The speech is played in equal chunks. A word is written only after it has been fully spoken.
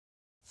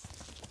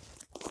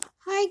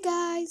Hi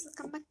guys,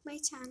 welcome back to my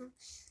channel.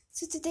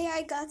 So today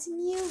I got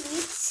new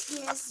beads.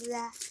 Here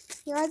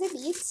are the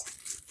beads.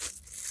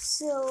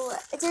 So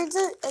they're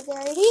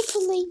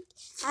refilling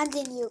and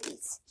the new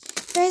beads.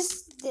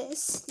 First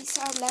these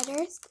are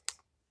letters.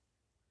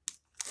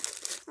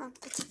 I'll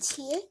put it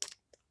here.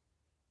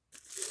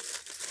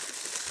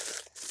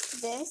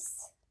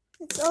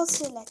 It's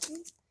also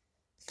letters.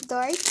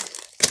 Dark.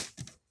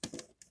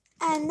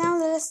 And now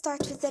let us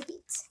start with the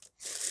beads.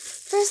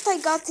 First I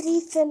got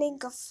refilling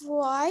of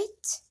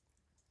white.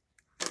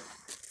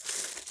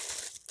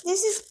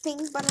 This is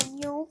pink, but a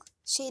new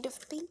shade of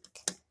pink.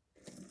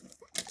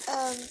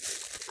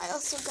 I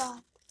also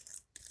got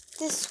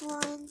this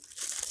one.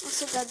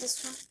 Also got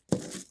this one.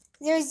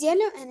 There's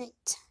yellow in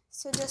it,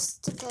 so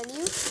just to tell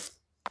you.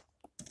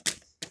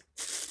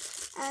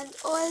 And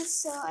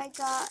also I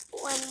got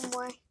one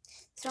more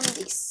from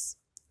this.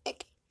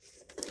 Okay,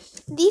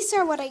 these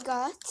are what I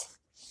got.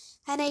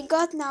 And I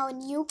got now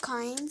new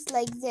kinds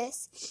like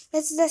this.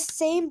 It's the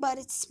same, but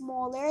it's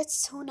smaller. It's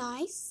so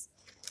nice.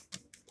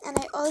 And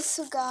I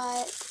also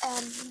got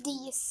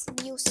these are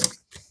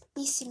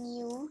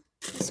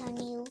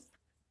new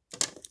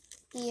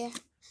here.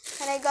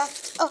 And I got,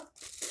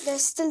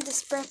 there's still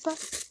this purple.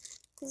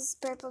 This is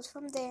purple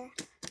from there.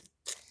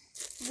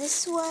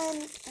 This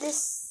one,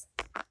 this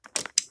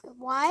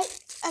white,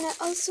 and I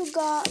also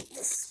got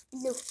this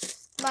blue,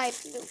 light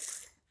blue.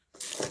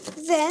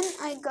 Then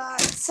I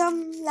got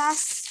some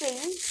last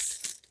things.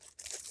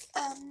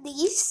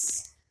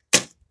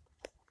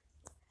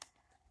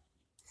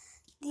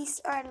 These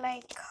are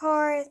like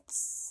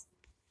hearts,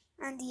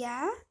 and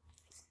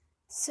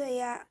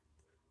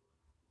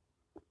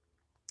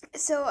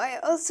so I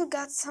also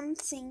got some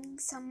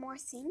more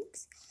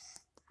things.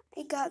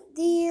 I got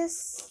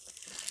these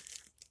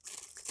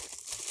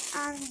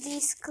and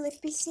these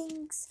clippy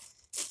things,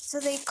 so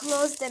they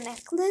close the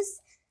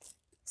necklace.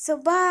 So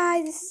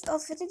bye, this is all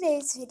for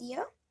today's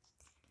video.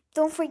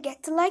 Don't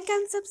forget to like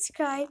and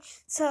subscribe.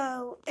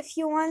 So if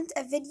you want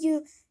a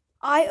video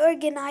I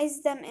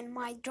organize them in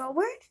my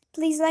drawer,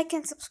 please like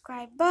and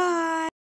subscribe. Bye.